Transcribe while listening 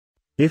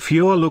If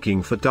you're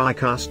looking for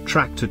diecast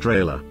tractor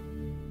trailer,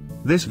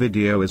 this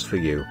video is for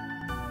you.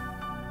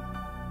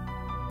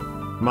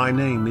 My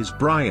name is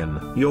Brian,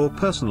 your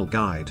personal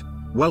guide.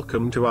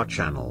 Welcome to our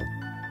channel.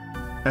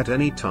 At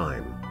any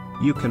time,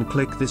 you can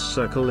click this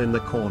circle in the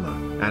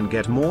corner and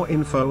get more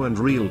info and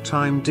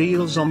real-time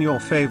deals on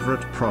your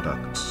favorite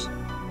products.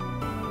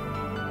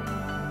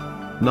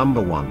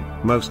 Number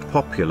 1, Most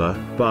Popular,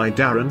 by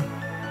Daron.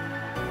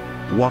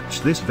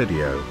 Watch this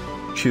video.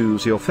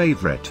 Choose your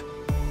favorite.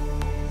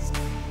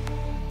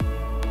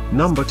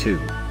 Number 2,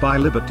 by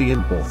Liberty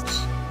Imports.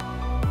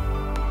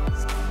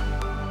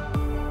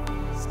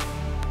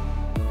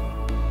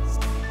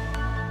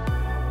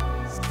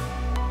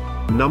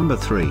 Number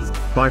 3,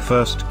 by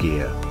First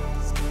Gear.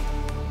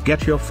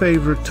 Get your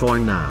favorite toy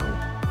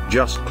now.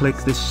 Just click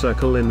this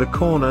circle in the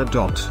corner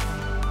dot.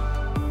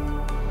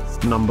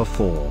 Number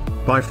 4,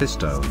 by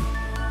Fistone.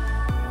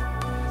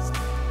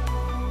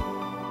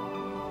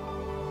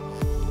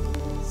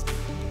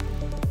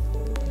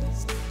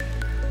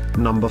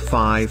 Number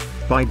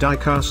 5, by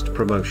Diecast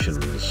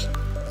Promotions.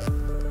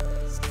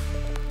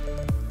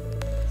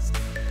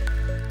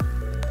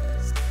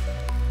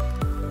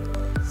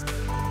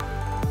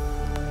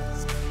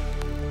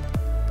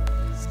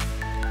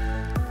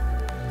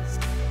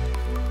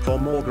 For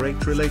more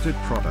great related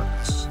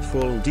products,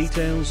 full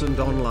details and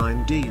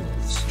online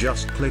deals,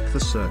 just click the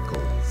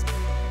circle.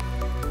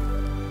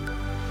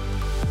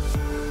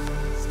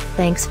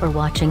 Thanks for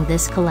watching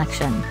this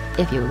collection.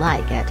 If you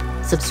like it,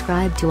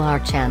 subscribe to our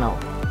channel.